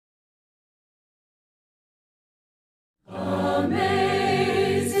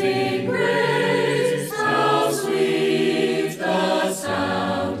Amazing grace, how sweet the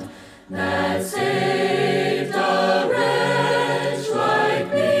sound that saved a wretch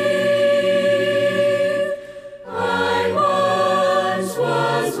like me. I once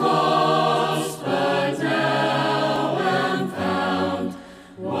was lost, but now am found,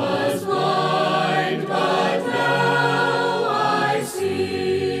 was blind, but now I see.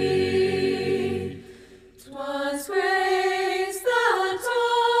 'Twas grace that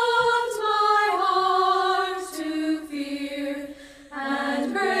taught my heart to fear, and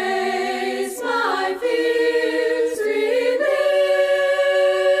grace my fears relieved.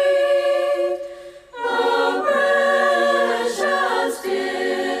 How precious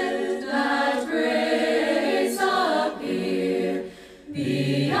did that grace appear,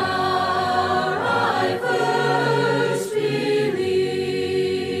 the hour I first believed.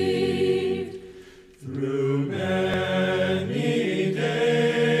 Through many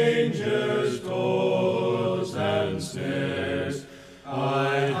dangers, toils, and snares,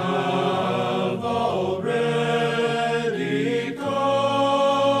 I have already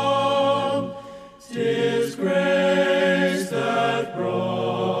come. 'Tis grace that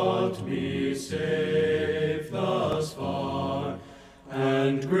brought me safe thus far,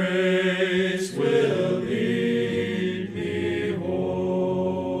 and grace will lead me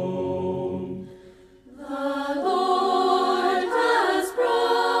home. The Lord has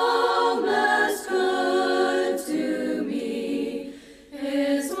promised good to me,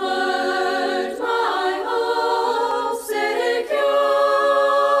 His word my hope secures.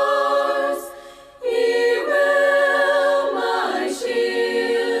 He will my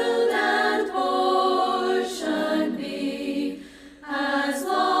shield and portion be, as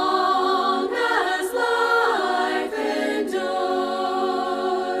long as life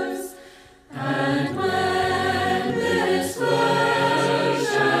endures. And when this flesh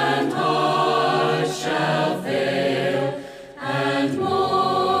and heart shall fail, and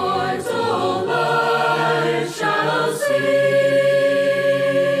mortal life shall cease,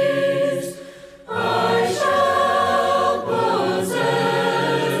 I shall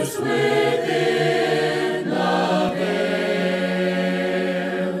possess within the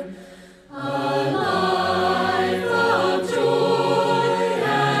veil a life of joy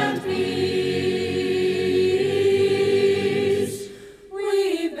and peace.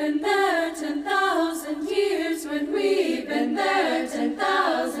 We've been there 10,000 years, when we've been there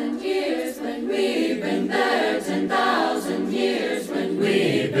 10,000 years, when we've been there 10,000 years, when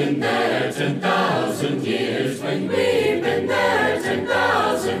we've been there 10,000 years, when we've been there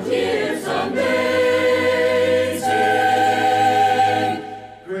 10,000 years. Amazing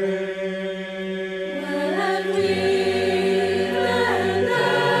grace. When we've been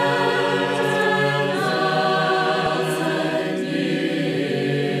there 10,000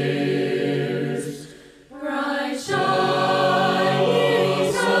 years, bright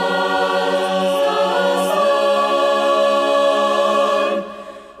shining sun,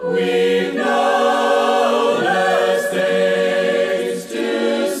 we've no less days to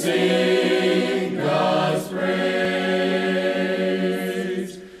sing God's praise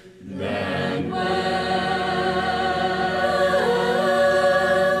than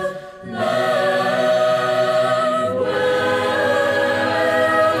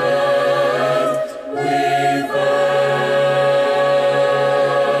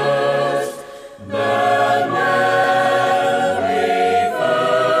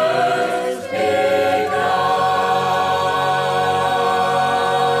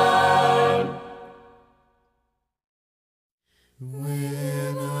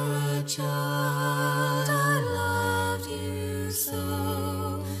when a child I loved you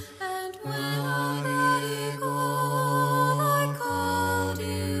so, and when on eagle I called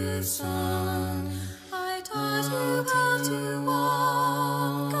you son. I taught you how to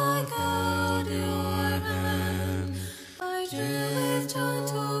walk, I held your hand. I drew with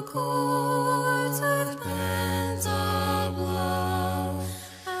gentle chords, with bands of love.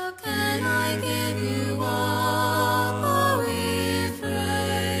 How can I give you up, O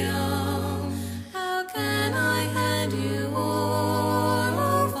Ephraim? How can I hand you o'er,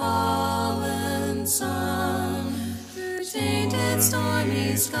 O fallen son? Through tainted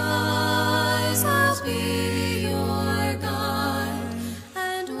stormy skies I'll be your guide,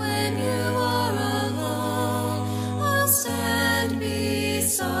 and when you are alone I'll stand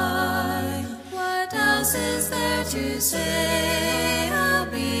beside. What else is there to say? I'll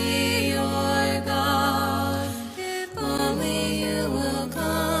be your God, if only you will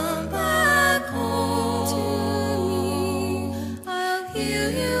come back home to me. I'll heal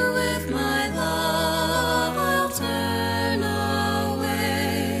you with my love, I'll turn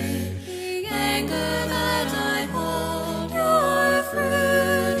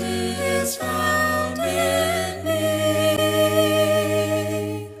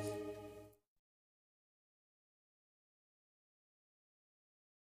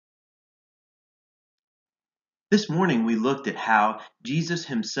This morning, we looked at how Jesus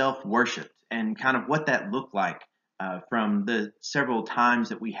himself worshiped and kind of what that looked like from the several times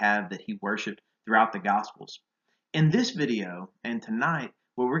that we have that he worshiped throughout the Gospels. In this video and tonight,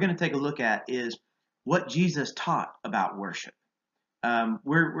 what we're going to take a look at is what Jesus taught about worship. Some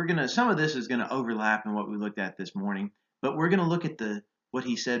of this is going to overlap in what we looked at this morning, but we're going to look at what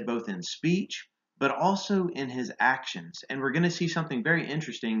he said both in speech, but also in his actions. And we're going to see something very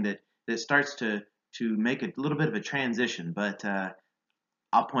interesting that starts to make a little bit of a transition, but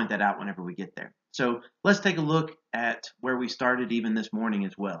I'll point that out whenever we get there. So let's take a look at where we started even this morning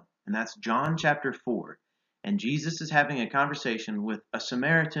as well. And that's John chapter 4. And Jesus is having a conversation with a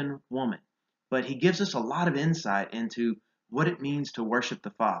Samaritan woman. But he gives us a lot of insight into what it means to worship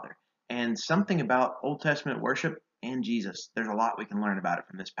the Father and something about Old Testament worship and Jesus. There's a lot we can learn about it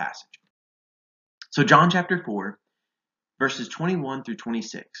from this passage. So John chapter 4, verses 21 through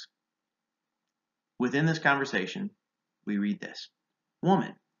 26. Within this conversation, we read this.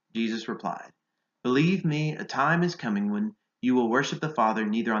 Woman, Jesus replied, believe me, a time is coming when you will worship the Father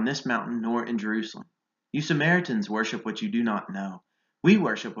neither on this mountain nor in Jerusalem. You Samaritans worship what you do not know. We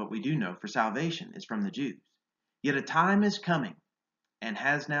worship what we do know, for salvation is from the Jews. Yet a time is coming, and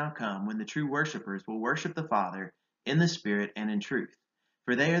has now come, when the true worshipers will worship the Father in the Spirit and in truth,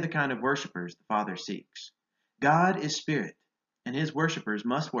 for they are the kind of worshipers the Father seeks. God is Spirit, and his worshipers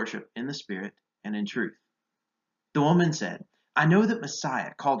must worship in the Spirit and in truth. The woman said, I know that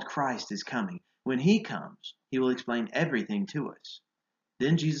Messiah, called Christ, is coming. When he comes, he will explain everything to us.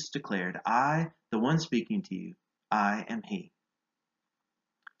 Then Jesus declared, I, the one speaking to you, I am he.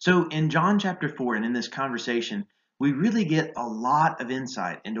 So in John chapter 4 and in this conversation, we really get a lot of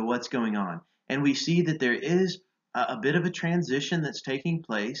insight into what's going on. And we see that there is a bit of a transition that's taking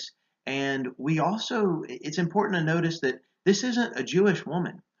place. And it's important to notice that this isn't a Jewish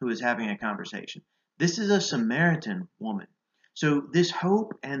woman who is having a conversation. This is a Samaritan woman. So this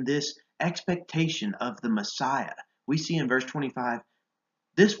hope and this expectation of the Messiah, we see in verse 25,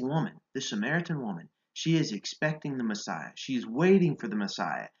 this woman, this Samaritan woman, she is expecting the Messiah. She's waiting for the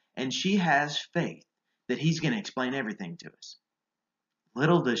Messiah. And she has faith that he's going to explain everything to us.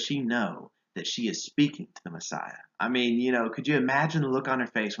 Little does she know that she is speaking to the Messiah. I mean, could you imagine the look on her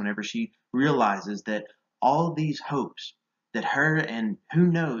face whenever she realizes that all these hopes that her and who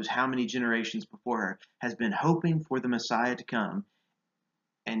knows how many generations before her has been hoping for the Messiah to come,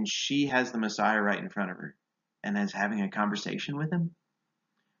 and she has the Messiah right in front of her and is having a conversation with him?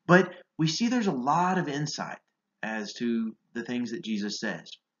 But we see there's a lot of insight as to the things that Jesus says.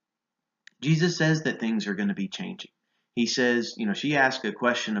 Jesus says that things are going to be changing. He says, she asked a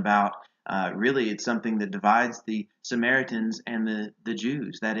question about, really it's something that divides the Samaritans and the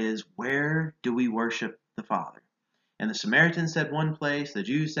Jews. That is, where do we worship the Father? And the Samaritans said one place, the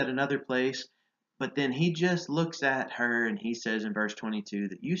Jews said another place. But then he just looks at her and he says in verse 22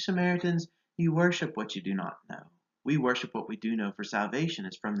 that you Samaritans, you worship what you do not know. We worship what we do know, for salvation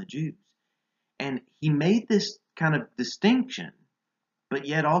is from the Jews. And he made this kind of distinction, but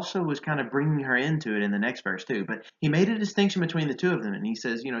yet also was kind of bringing her into it in the next verse too. But he made a distinction between the two of them. And he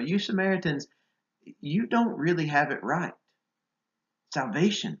says, you Samaritans, you don't really have it right.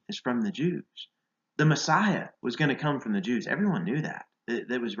 Salvation is from the Jews. The Messiah was going to come from the Jews. Everyone knew that.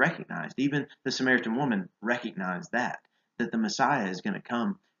 That was recognized. Even the Samaritan woman recognized that the Messiah is going to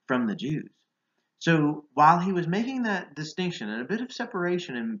come from the Jews. So while he was making that distinction and a bit of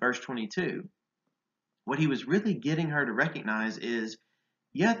separation in verse 22, what he was really getting her to recognize is,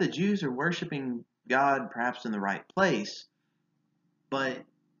 yeah, the Jews are worshiping God perhaps in the right place, but,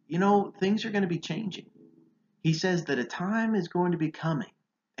 things are going to be changing. He says that a time is going to be coming,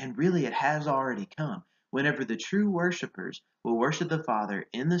 and really it has already come, whenever the true worshipers will worship the Father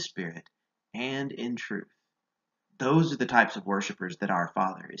in the Spirit and in truth. Those are the types of worshipers that our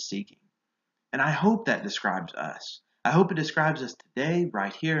Father is seeking. And I hope that describes us. I hope it describes us today,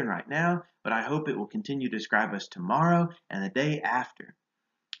 right here and right now, but I hope it will continue to describe us tomorrow and the day after.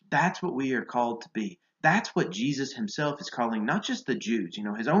 That's what we are called to be. That's what Jesus himself is calling not just the Jews,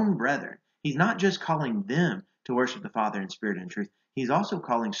 his own brethren. He's not just calling them to worship the Father in spirit and truth. He's also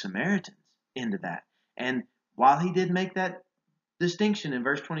calling Samaritans into that. And while he did make that distinction in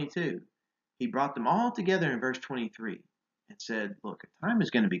verse 22, he brought them all together in verse 23 and said, look, a time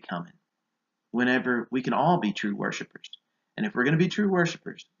is going to be coming whenever we can all be true worshipers. And if we're going to be true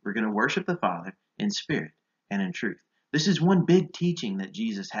worshipers, we're going to worship the Father in spirit and in truth. This is one big teaching that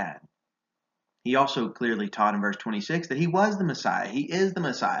Jesus had. He also clearly taught in verse 26 that he was the Messiah. He is the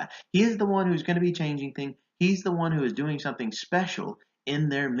Messiah. He is the one who's going to be changing things. He's the one who is doing something special in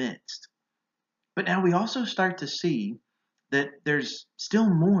their midst. But now we also start to see that there's still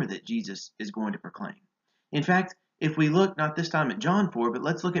more that Jesus is going to proclaim. In fact, if we look not this time at John 4, but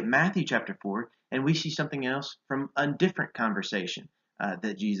let's look at Matthew chapter 4, and we see something else from a different conversation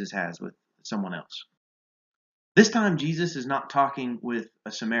that Jesus has with someone else. This time, Jesus is not talking with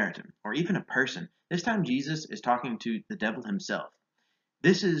a Samaritan or even a person. This time, Jesus is talking to the devil himself.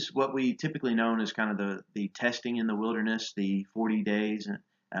 This is what we typically know as kind of the testing in the wilderness, the 40 days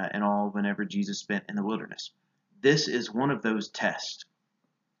and all whenever Jesus spent in the wilderness. This is one of those tests.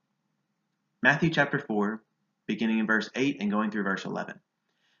 Matthew chapter 4, beginning in verse 8 and going through verse 11.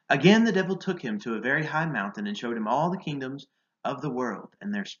 Again, the devil took him to a very high mountain and showed him all the kingdoms of the world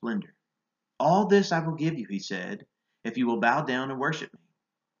and their splendor. All this I will give you, he said, if you will bow down and worship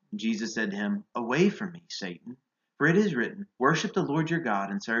me. Jesus said to him, Away from me, Satan, for it is written, Worship the Lord your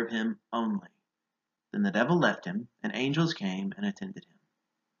God and serve him only. Then the devil left him, and angels came and attended him.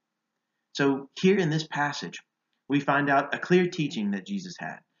 So here in this passage, we find out a clear teaching that Jesus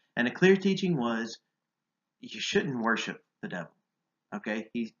had. And a clear teaching was, you shouldn't worship the devil. Okay?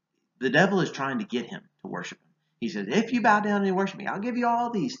 The devil is trying to get him to worship him. He says, if you bow down and worship me, I'll give you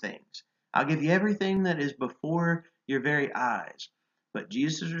all these things. I'll give you everything that is before your very eyes. But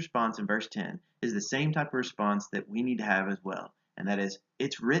Jesus' response in verse 10 is the same type of response that we need to have as well. And that is,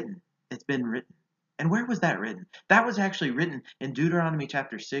 it's written. It's been written. And where was that written? That was actually written in Deuteronomy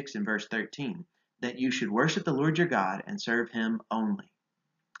chapter 6 and verse 13, that you should worship the Lord your God and serve him only.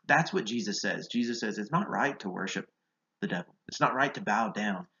 That's what Jesus says. Jesus says it's not right to worship the devil. It's not right to bow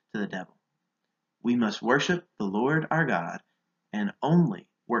down to the devil. We must worship the Lord our God and only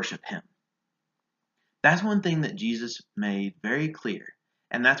worship him. That's one thing that Jesus made very clear.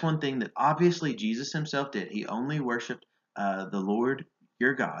 And that's one thing that obviously Jesus himself did. He only worshiped the Lord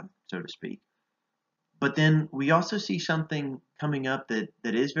your God, so to speak. But then we also see something coming up that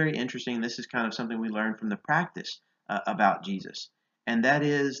is very interesting. This is kind of something we learned from the practice about Jesus. And that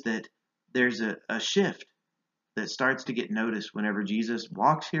is that there's a shift that starts to get noticed whenever Jesus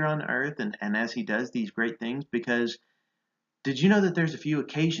walks here on earth and as he does these great things. Because did you know that there's a few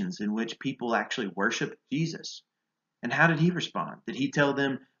occasions in which people actually worship Jesus? And how did he respond? Did he tell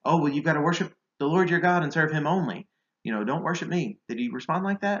them, oh, well, you've got to worship the Lord your God and serve him only? You know, don't worship me. Did he respond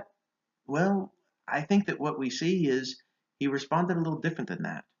like that? Well, I think that what we see is he responded a little different than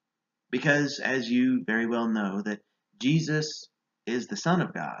that. Because as you very well know, that Jesus is the Son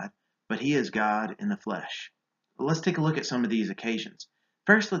of God, but he is God in the flesh. Let's take a look at some of these occasions.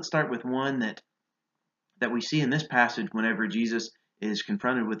 First, let's start with one that we see in this passage whenever Jesus is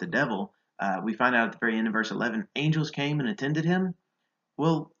confronted with the devil. We find out at the very end of verse 11, angels came and attended him.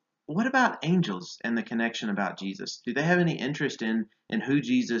 Well, what about angels and the connection about Jesus? Do they have any interest in who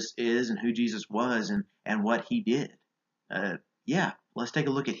Jesus is and who Jesus was and what he did? Yeah, let's take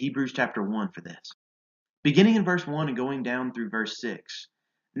a look at Hebrews chapter 1 for this. Beginning in verse 1 and going down through verse 6,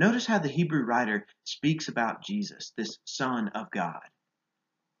 notice how the Hebrew writer speaks about Jesus, this Son of God.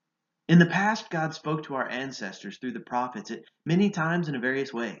 In the past, God spoke to our ancestors through the prophets at many times and in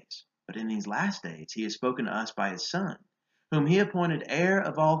various ways. But in these last days, he has spoken to us by his Son, whom he appointed heir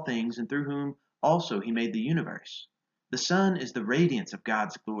of all things and through whom also he made the universe. The Son is the radiance of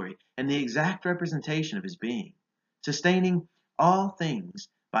God's glory and the exact representation of his being, sustaining all things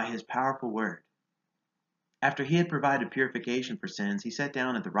by his powerful word. After he had provided purification for sins, he sat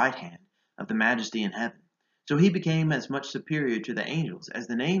down at the right hand of the Majesty in heaven. So he became as much superior to the angels as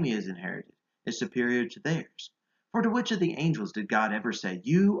the name he has inherited is superior to theirs. For to which of the angels did God ever say,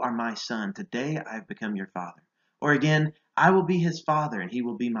 You are my son, today I have become your father? Or again, I will be his father, and he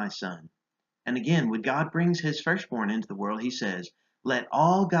will be my son. And again, when God brings his firstborn into the world, he says, Let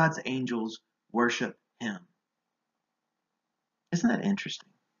all God's angels worship him. Isn't that interesting?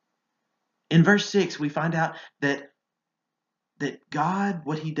 In verse 6, we find out that God,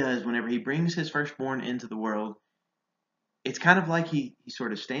 what he does whenever he brings his firstborn into the world, it's kind of like he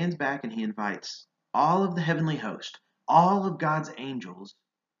sort of stands back and he invites all of the heavenly host, all of God's angels,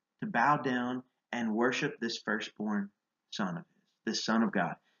 to bow down and worship this firstborn son of his, this Son of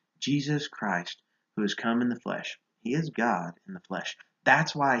God, Jesus Christ, who has come in the flesh. He is God in the flesh.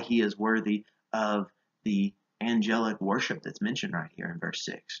 That's why he is worthy of the angelic worship that's mentioned right here in verse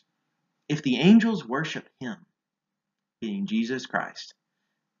 6. If the angels worship him, being Jesus Christ,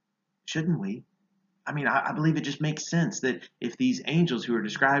 shouldn't we? I mean, I believe it just makes sense that if these angels who are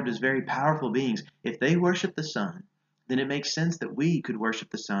described as very powerful beings, if they worship the Son, then it makes sense that we could worship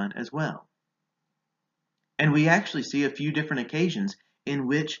the Son as well. And we actually see a few different occasions in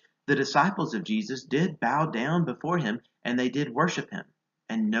which the disciples of Jesus did bow down before him and they did worship him.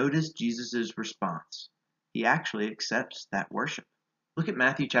 And notice Jesus' response. He actually accepts that worship. Look at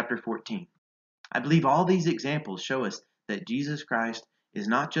Matthew chapter 14. I believe all these examples show us that Jesus Christ is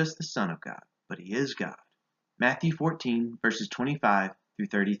not just the Son of God, but he is God. Matthew 14, verses 25 through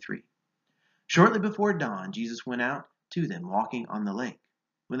 33. Shortly before dawn, Jesus went out to them walking on the lake.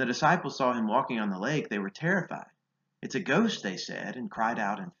 When the disciples saw him walking on the lake, they were terrified. "It's a ghost," they said, and cried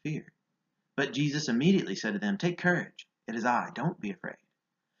out in fear. But Jesus immediately said to them, "Take courage. It is I. Don't be afraid."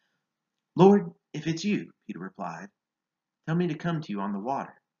 "Lord, if it's you," Peter replied, "tell me to come to you on the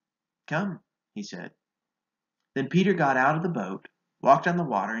water." "Come," he said. Then Peter got out of the boat, walked on the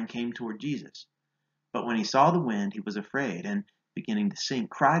water, and came toward Jesus. But when he saw the wind, he was afraid, and, beginning to sink,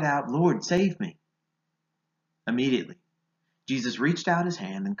 cried out, "Lord, save me." Immediately, Jesus reached out his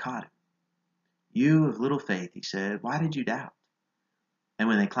hand and caught him. "You of little faith," he said, "why did you doubt?" And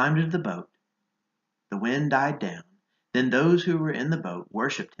when they climbed into the boat, the wind died down. Then those who were in the boat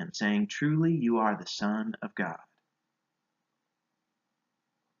worshipped him, saying, "Truly you are the Son of God."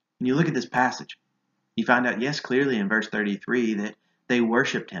 When you look at this passage, you find out, yes, clearly in verse 33 that they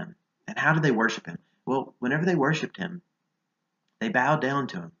worshipped him. And how did they worship him? Well, whenever they worshipped him, they bowed down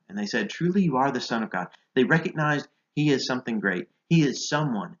to him and they said, "Truly you are the Son of God." They recognized he is something great. He is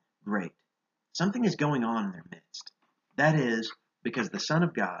someone great. Something is going on in their midst. That is because the Son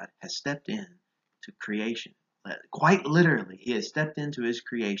of God has stepped in to creation. Quite literally, he has stepped into his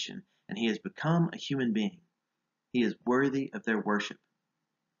creation and he has become a human being. He is worthy of their worship.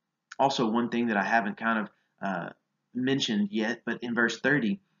 Also, one thing that I haven't kind of mentioned yet, but in verse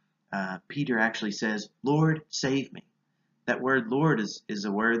 30, Peter actually says, "Lord, save me." That word Lord is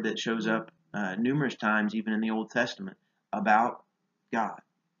a word that shows up numerous times, even in the Old Testament, about God.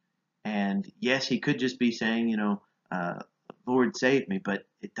 And yes, he could just be saying, "Lord, save me," but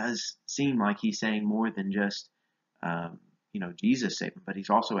it does seem like he's saying more than just, Jesus save him, but he's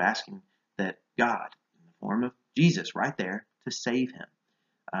also asking that God, in the form of Jesus right there, to save him,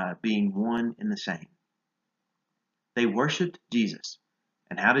 being one and the same. They worshiped Jesus.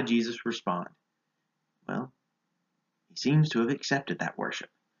 And how did Jesus respond? Well, he seems to have accepted that worship.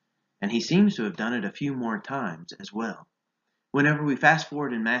 And he seems to have done it a few more times as well. Whenever we fast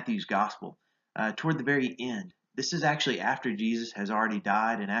forward in Matthew's gospel, toward the very end, this is actually after Jesus has already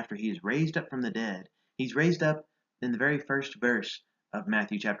died and after he is raised up from the dead. He's raised up in the very first verse of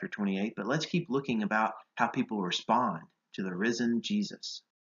Matthew chapter 28, but let's keep looking about how people respond to the risen Jesus.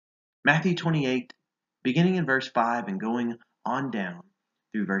 Matthew 28, beginning in verse 5 and going on down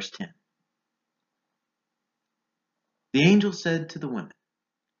through verse 10. The angel said to the women,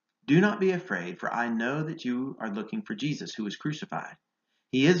 "Do not be afraid, for I know that you are looking for Jesus who was crucified.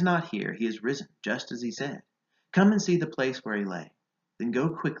 He is not here, he is risen, just as he said. Come and see the place where he lay. Then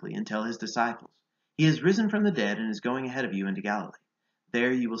go quickly and tell his disciples, he is risen from the dead and is going ahead of you into Galilee.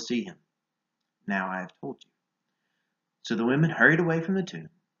 There you will see him. Now I have told you." So the women hurried away from the tomb,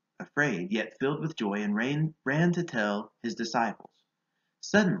 afraid, yet filled with joy, and ran to tell his disciples.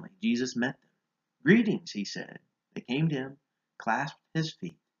 Suddenly Jesus met them. "Greetings," he said. They came to him, clasped his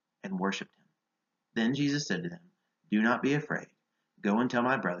feet, and worshipped him. Then Jesus said to them, "Do not be afraid. Go and tell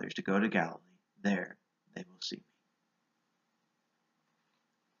my brothers to go to Galilee. There they will see me."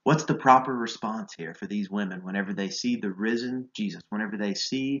 What's the proper response here for these women whenever they see the risen Jesus, whenever they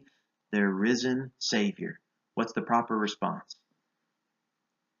see their risen Savior? What's the proper response?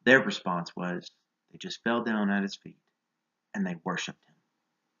 Their response was they just fell down at his feet and they worshiped him.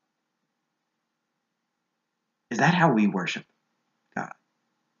 Is that how we worship God?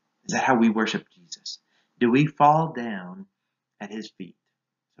 Is that how we worship Jesus? Do we fall down at his feet,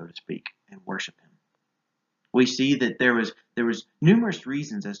 so to speak, and worship him? We see that there was numerous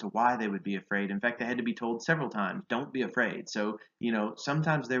reasons as to why they would be afraid. In fact, they had to be told several times, "Don't be afraid." So,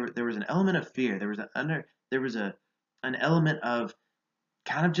 sometimes there was an element of fear. There was an element of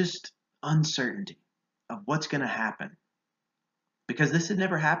kind of just uncertainty of what's going to happen. Because this had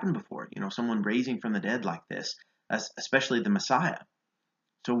never happened before, someone raising from the dead like this, especially the Messiah.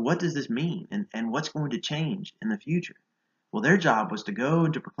 So what does this mean? And what's going to change in the future? Well, their job was to go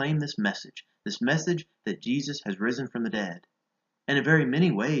and to proclaim this message that Jesus has risen from the dead. And in very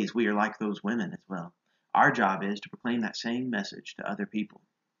many ways, we are like those women as well. Our job is to proclaim that same message to other people.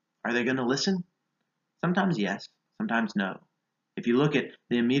 Are they going to listen? Sometimes yes, sometimes no. If you look at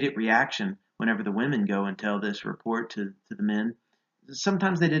the immediate reaction whenever the women go and tell this report to the men,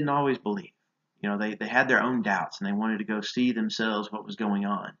 sometimes they didn't always believe. They had their own doubts and they wanted to go see themselves what was going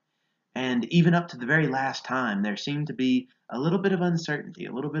on. And even up to the very last time, there seemed to be a little bit of uncertainty,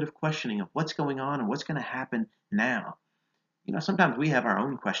 a little bit of questioning of what's going on and what's going to happen now. Sometimes we have our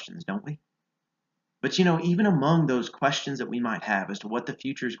own questions, don't we? But even among those questions that we might have as to what the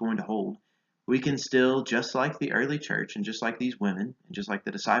future is going to hold, we can still, just like the early church and just like these women and just like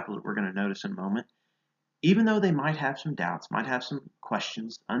the disciples that we're going to notice in a moment, even though they might have some doubts, might have some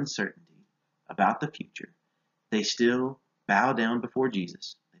questions, uncertainty about the future, they still bow down before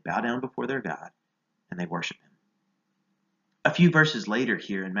Jesus. They bow down before their God, and they worship him. A few verses later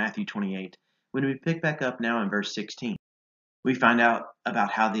here in Matthew 28, when we pick back up now in verse 16, we find out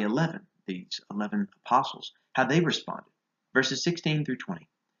about how these 11 apostles, how they responded. Verses 16 through 20.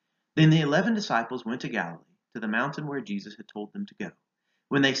 Then the 11 disciples went to Galilee, to the mountain where Jesus had told them to go.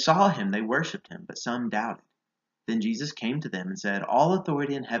 When they saw him, they worshipped him, but some doubted. Then Jesus came to them and said, All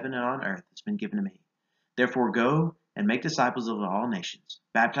authority in heaven and on earth has been given to me. Therefore go and make disciples of all nations,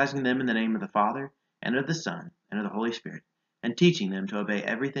 baptizing them in the name of the Father, and of the Son, and of the Holy Spirit, and teaching them to obey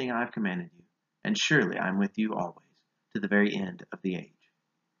everything I have commanded you. And surely I am with you always, to the very end of the age.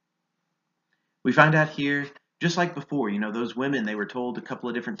 We find out here, just like before, those women, they were told a couple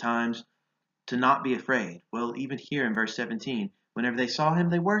of different times to not be afraid. Well, even here in verse 17, whenever they saw him,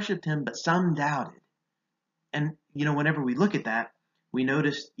 they worshipped him, but some doubted. And, whenever we look at that, we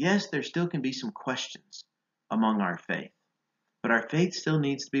notice, yes, there still can be some questions among our faith. But our faith still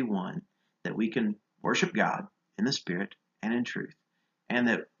needs to be one that we can worship God in the Spirit and in truth. And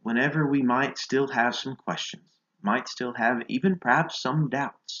that whenever we might still have some questions, might still have even perhaps some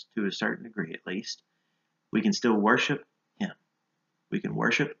doubts to a certain degree at least, we can still worship him. We can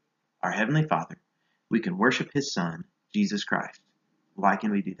worship our Heavenly Father. We can worship his Son, Jesus Christ. Why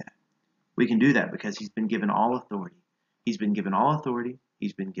can we do that? We can do that because he's been given all authority. He's been given all authority.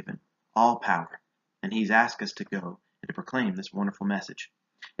 He's been given all power. And he's asked us to go and to proclaim this wonderful message.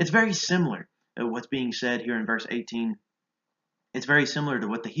 It's very similar to what's being said here in verse 18. It's very similar to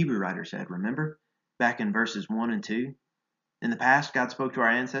what the Hebrew writer said. Remember? Back in verses 1 and 2. In the past, God spoke to our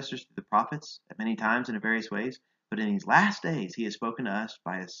ancestors through the prophets at many times and in various ways. But in these last days, he has spoken to us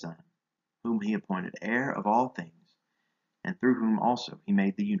by his Son, whom he appointed heir of all things, and through whom also he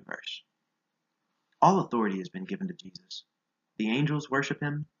made the universe. All authority has been given to Jesus. The angels worship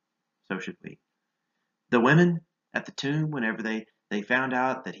him, so should we. The women at the tomb, whenever they found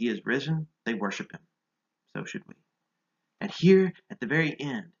out that he is risen, they worship him, so should we. And here at the very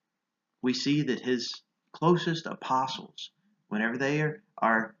end, we see that his closest apostles, whenever they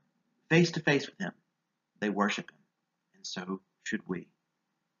are face to face with him, they worship him, and so should we.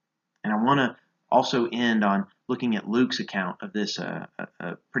 And I want to also end on looking at Luke's account of this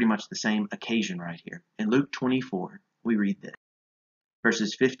pretty much the same occasion right here. In Luke 24, we read this,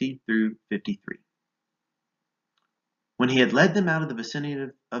 verses 50 through 53. When he had led them out of the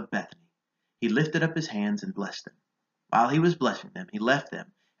vicinity of Bethany, he lifted up his hands and blessed them. While he was blessing them, he left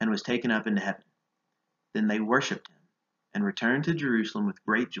them and was taken up into heaven. Then they worshipped him and returned to Jerusalem with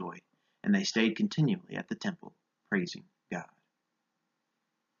great joy, and they stayed continually at the temple, praising God.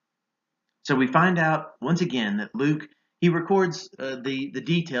 So we find out once again that Luke, he records the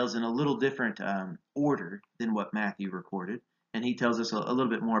details in a little different order than what Matthew recorded. And he tells us a little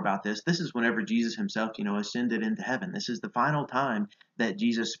bit more about this. This is whenever Jesus himself, ascended into heaven. This is the final time that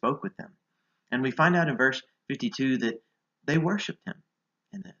Jesus spoke with them. And we find out in verse 52 that they worshiped him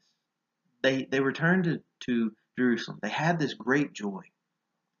in this. They returned to Jerusalem. They had this great joy.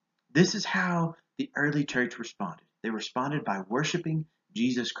 This is how the early church responded. They responded by worshiping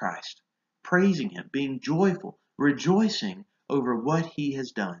Jesus Christ, praising him, being joyful, rejoicing over what he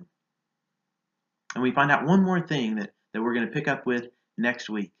has done. And we find out one more thing that we're going to pick up with next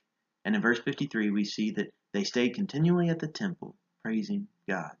week. And in verse 53, we see that they stayed continually at the temple, praising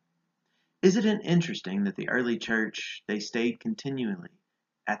God. Isn't it interesting that the early church, they stayed continually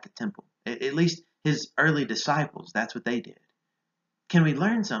at the temple? At least his early disciples, that's what they did. Can we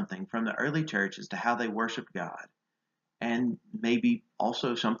learn something from the early church as to how they worshiped God? And maybe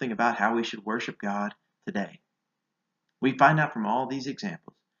also something about how we should worship God today. We find out from all these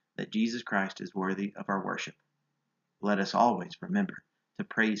examples that Jesus Christ is worthy of our worship. Let us always remember to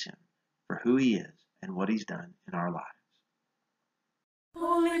praise him for who he is and what he's done in our lives.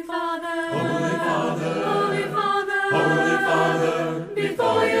 Holy Father, Holy Father, Holy Father, Holy Father,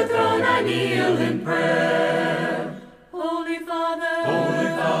 before your throne I kneel in prayer. Holy Father, Holy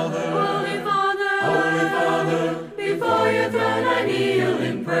Father, Holy Father, Holy Father, before your throne I kneel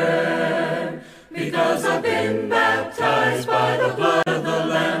in prayer. Because I've been baptized by the blood of the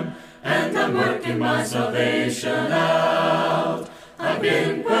Lamb, and I'm working my salvation out. I've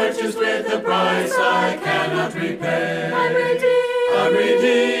been purchased with a price I cannot repay. I'm redeemed, I'm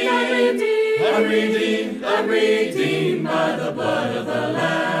redeemed, I'm redeemed, I'm redeemed, I'm redeemed by the blood of the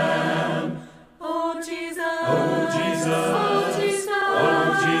Lamb. Oh Jesus, oh Jesus, oh Jesus,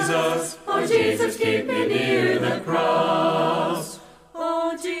 oh Jesus, oh Jesus, keep me near the cross.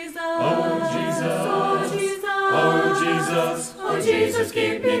 Oh Jesus, oh Jesus, oh Jesus, oh Jesus, oh Jesus,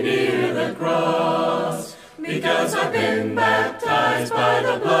 keep me near the cross. Because I've been baptized by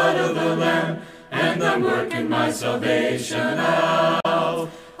the blood of the Lamb, and I'm working my salvation out.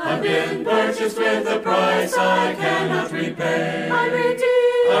 I've been purchased with a price I cannot repay. I'm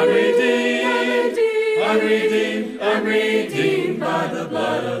redeemed, I'm redeemed, I'm I'm redeemed, I'm redeemed by the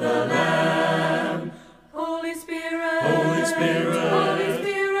blood of the Lamb. Holy Spirit, Holy Spirit, Holy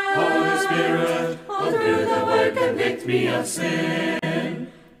Spirit, Holy Spirit, all through the word convict me of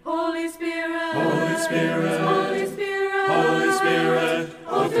sin. Holy Spirit, Holy Spirit, Holy Spirit, Holy Spirit,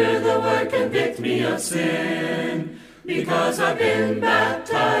 oh, through the word convict me of sin. Because I've been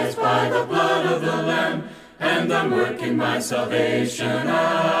baptized by the blood of the Lamb, and I'm working my salvation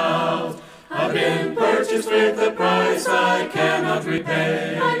out. I've been purchased with a price I cannot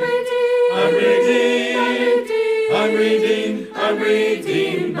repay. I'm redeemed, I'm redeemed, I'm redeemed, I'm redeemed, I'm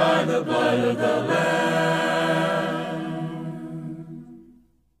redeemed by the blood of the Lamb.